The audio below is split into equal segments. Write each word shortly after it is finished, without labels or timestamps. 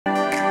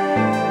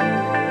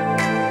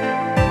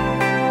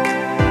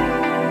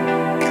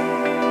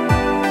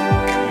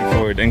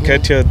forward. And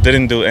Nketiah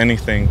didn't do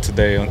anything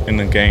today in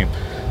the game.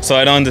 So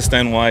I don't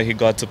understand why he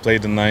got to play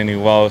the 90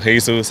 while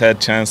Jesus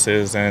had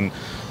chances and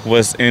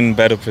was in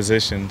better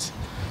positions.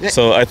 Yeah.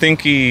 So I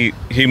think he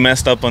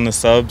messed up on the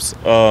subs.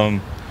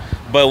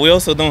 But we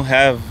also don't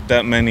have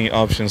that many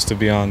options, to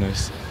be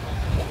honest.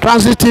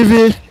 Transit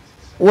TV,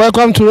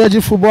 welcome to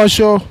Reggie Football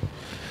Show.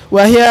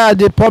 We're here at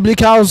the Public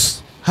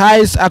House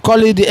Heights. I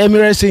call it the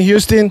Emirates in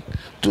Houston.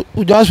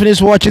 We just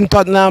finished watching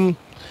Tottenham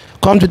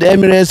come to the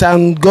Emirates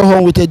and go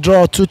home with a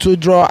draw, 2-2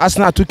 draw.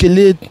 Arsenal took a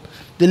lead.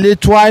 They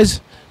lead twice,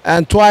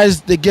 and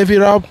twice they gave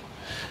it up.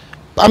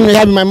 I'm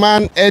here with my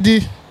man,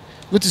 Eddie.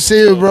 Good to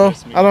see you, bro.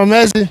 Hello,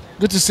 Messi.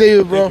 Good to see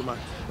you, bro.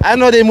 I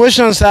know the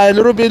emotions are a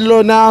little bit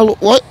low now.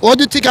 What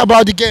do you think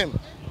about the game?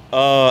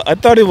 I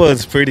thought it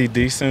was pretty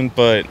decent,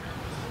 but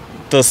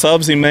the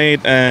subs he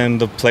made and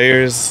the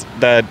players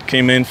that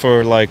came in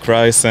for like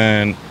Rice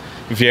and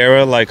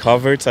Vieira, like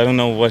Havertz, I don't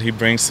know what he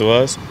brings to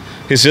us.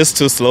 He's just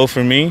too slow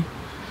for me.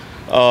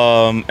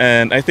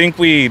 And I think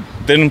we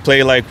didn't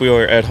play like we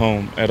were at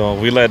home at all.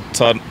 We let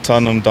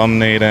Tottenham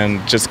dominate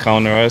and just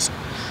counter us.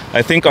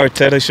 I think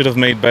Arteta should have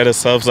made better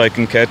subs like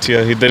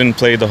Nketiah. He didn't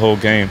play the whole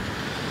game.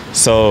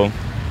 So,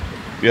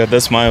 yeah,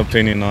 that's my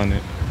opinion on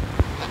it.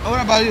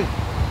 What about you?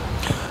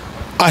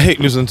 I hate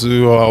losing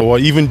to or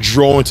even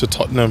drawing to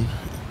Tottenham.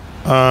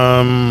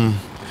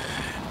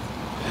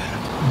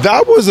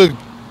 That was a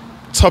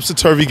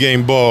topsy-turvy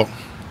game, but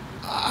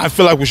I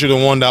feel like we should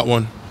have won that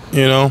one.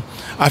 You know,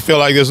 I feel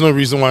like there's no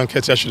reason why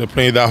Nketiah should have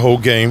played that whole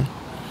game,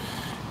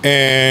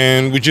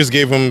 and we just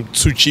gave him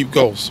 2 cheap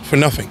goals for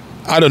nothing,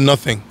 out of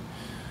nothing.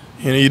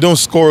 You know, you don't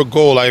score a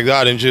goal like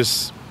that and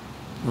just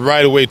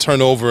right away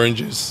turn over and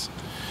just.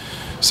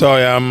 So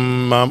yeah,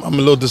 I'm a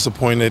little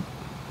disappointed.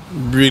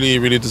 Really,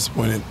 really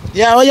disappointed.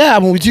 Yeah, well, yeah,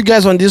 I'm with you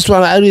guys on this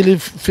one. I really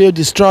feel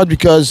distraught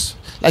because,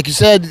 like you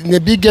said, in a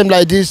big game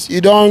like this, you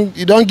don't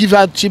give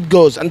out cheap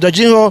goals. And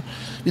Jorginho,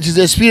 with his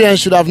experience,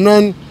 should have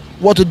known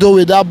what to do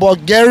with that ball.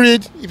 Get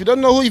rid. If you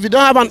don't know who, if you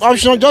don't have an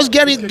option, just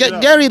get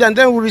it, and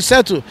then we'll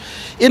resettle.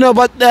 You know,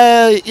 but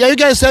yeah, you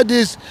guys said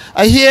this.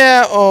 I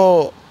hear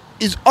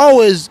it's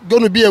always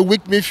going to be a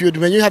weak midfield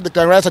when you have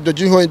the Rice and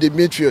Jorginho in the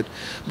midfield.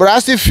 But I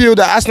still feel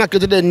that Arsenal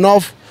created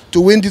enough to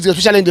win this,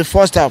 especially in the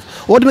first half.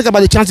 What do you make about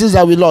the chances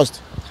that we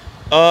lost?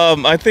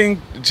 I think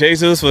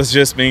Jesus was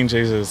just being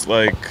Jesus.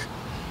 Like,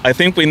 I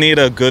think we need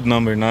a good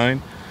number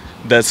 9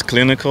 that's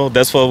clinical.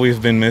 That's what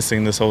we've been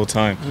missing this whole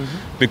time.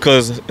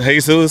 Because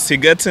Jesus, he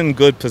gets in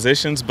good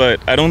positions, but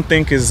I don't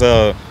think he's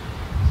a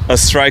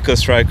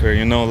striker,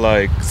 you know,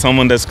 like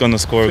someone that's going to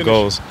score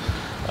goals.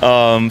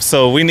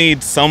 So we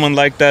need someone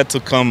like that to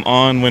come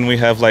on when we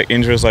have like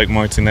injuries like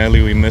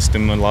Martinelli. We missed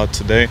him a lot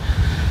today.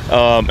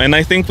 And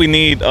I think we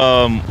need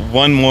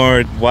one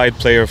more wide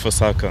player for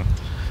Saka.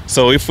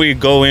 So if we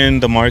go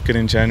in the market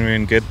in January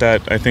and get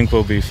that, I think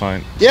we'll be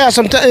fine. Yeah,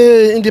 sometimes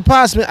in the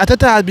past,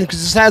 Arteta has been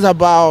criticized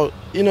about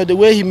the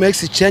way he makes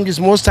his changes.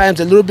 Most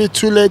times a little bit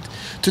too late.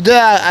 Today,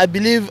 I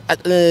believe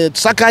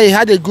Saka, he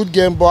had a good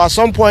game, but at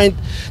some point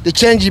the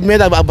change he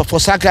made for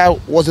Saka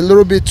was a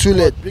little bit too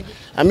late.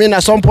 I mean,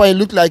 at some point it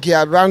looked like he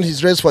had run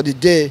his race for the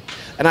day,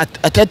 and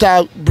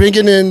Arteta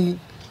bringing in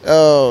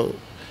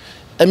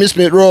Emile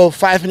Smith-Rowe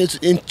 5 minutes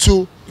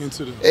into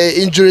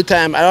the injury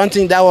time. I don't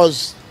think that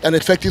was an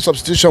effective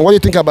substitution. What do you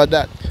think about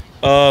that?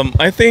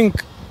 I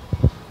think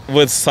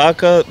with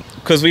Saka,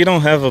 because we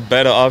don't have a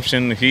better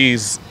option,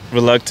 he's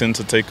reluctant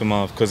to take him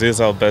off because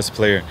he's our best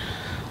player.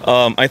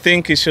 I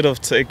think he should have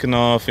taken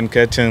off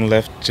Nketiah and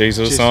left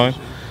Jesus on,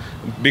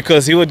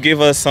 because he would give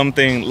us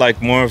something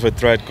like more of a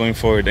threat going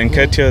forward. And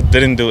Nketiah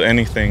didn't do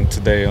anything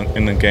today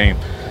in the game.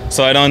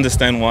 So I don't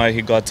understand why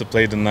he got to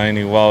play the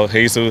 90 while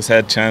Jesus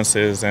had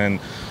chances and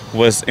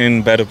was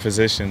in better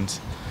positions.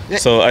 Yeah.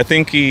 So I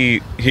think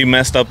he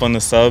messed up on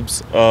the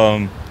subs.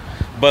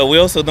 But we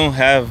also don't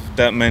have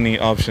that many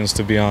options,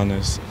 to be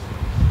honest.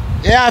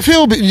 Yeah, I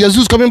feel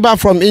Jesus coming back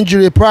from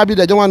injury, probably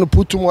they don't want to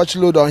put too much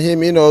load on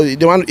him. You know,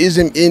 they want to ease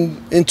him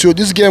into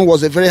this game.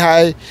 Was a very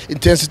high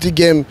intensity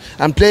game,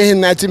 and playing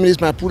him 90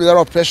 minutes might put a lot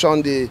of pressure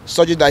on the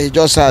surgery that he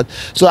just had.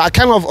 So I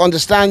kind of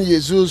understand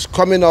Jesus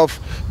coming off,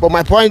 but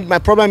my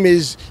problem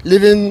is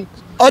leaving.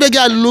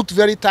 Odegaard looked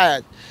very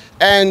tired,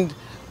 and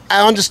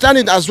I understand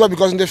it as well,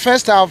 because in the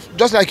first half,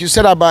 just like you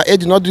said about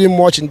Eddie not doing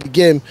much in the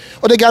game,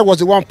 Odegaard was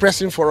the one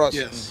pressing for us.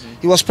 Yes.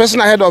 He was pressing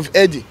ahead of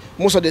Eddie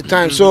most of the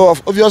time. So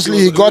obviously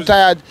he got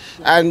tired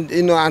and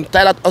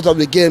tired out of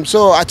the game.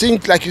 So I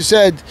think, like you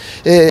said,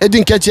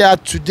 Eddie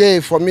Nketiah today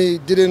for me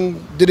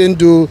didn't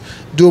do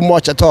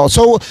much at all.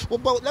 So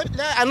but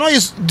I know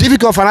it's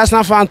difficult for an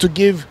Arsenal fan to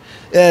give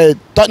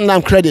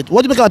Tottenham credit.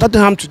 What do you make of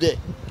Tottenham today?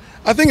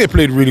 I think they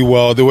played really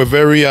well. They were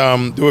very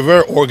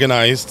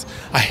organized.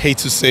 I hate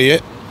to say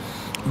it,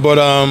 but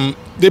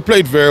they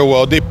played very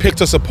well. They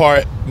picked us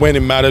apart when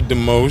it mattered the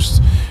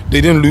most. They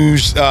didn't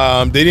lose.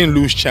 They didn't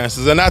lose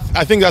chances, and I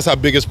think that's our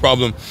biggest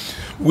problem.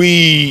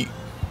 We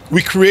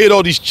create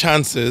all these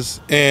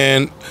chances,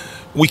 and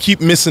we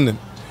keep missing them.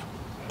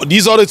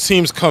 These other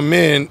teams come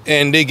in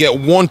and they get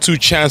 1-2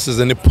 chances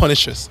and they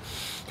punish us,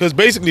 because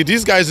basically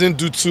these guys didn't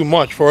do too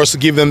much for us to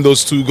give them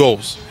those 2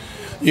 goals.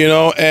 you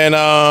know. And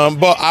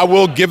but I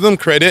will give them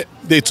credit.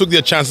 They took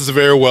their chances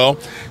very well.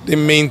 They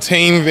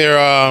maintained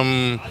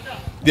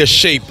their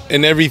shape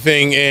and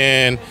everything.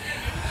 And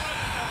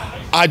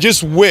I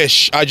just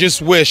wish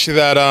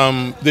that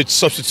the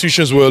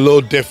substitutions were a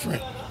little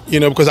different, you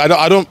know, because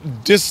I don't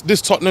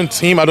this Tottenham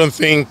team I don't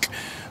think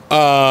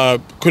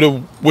could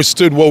have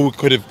withstood what we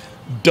could have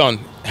done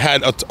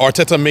had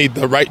Arteta made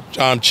the right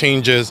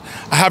changes.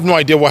 I have no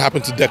idea what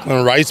happened to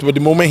Declan Rice, but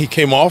the moment he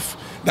came off,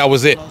 that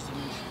was it.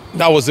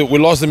 That was it. We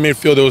lost the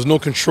midfield. There was no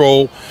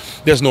control.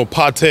 There's no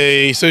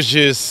Partey. So it's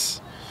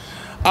just,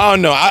 I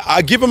don't know.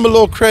 I give him a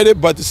little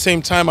credit, but at the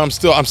same time, I'm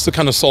still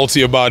kind of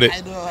salty about it.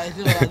 I know. I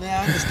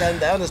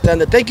understand. I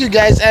understand that. Thank you,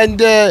 guys. And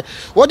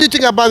what do you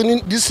think about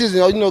this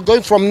season? You know,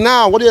 going from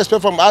now, what do you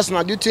expect from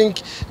Arsenal? Do you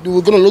think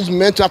we're going to lose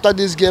momentum after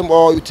this game,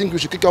 or you think we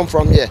should kick on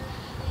from here?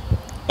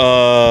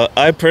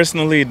 I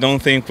personally don't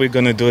think we're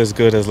going to do as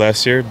good as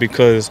last year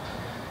because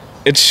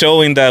it's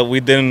showing that we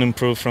didn't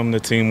improve from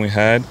the team we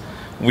had.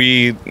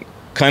 We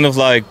kind of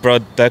like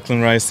brought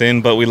Declan Rice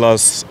in, but we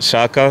lost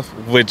Xhaka,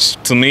 which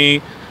to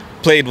me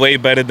played way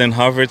better than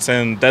Havertz,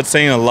 and that's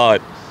saying a lot,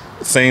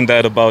 saying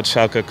that about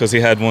Xhaka because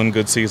he had one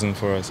good season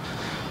for us.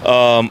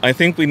 I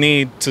think we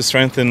need to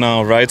strengthen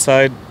our right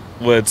side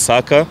with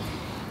Saka,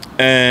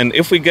 and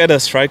if we get a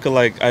striker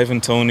like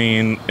Ivan Toney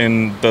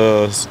in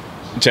the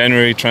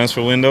January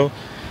transfer window,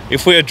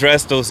 if we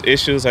address those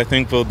issues, I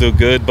think we'll do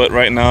good. But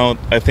right now,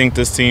 I think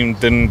this team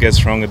didn't get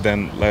stronger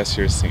than last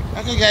year's team.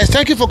 Okay, guys,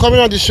 thank you for coming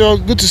on the show.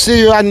 Good to see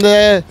you, and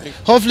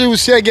hopefully we'll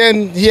see you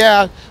again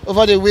here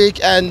over the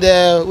week, and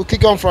we'll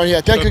kick on from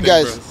here. Thank you,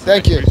 guys.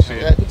 Thank you.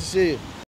 Good to see you.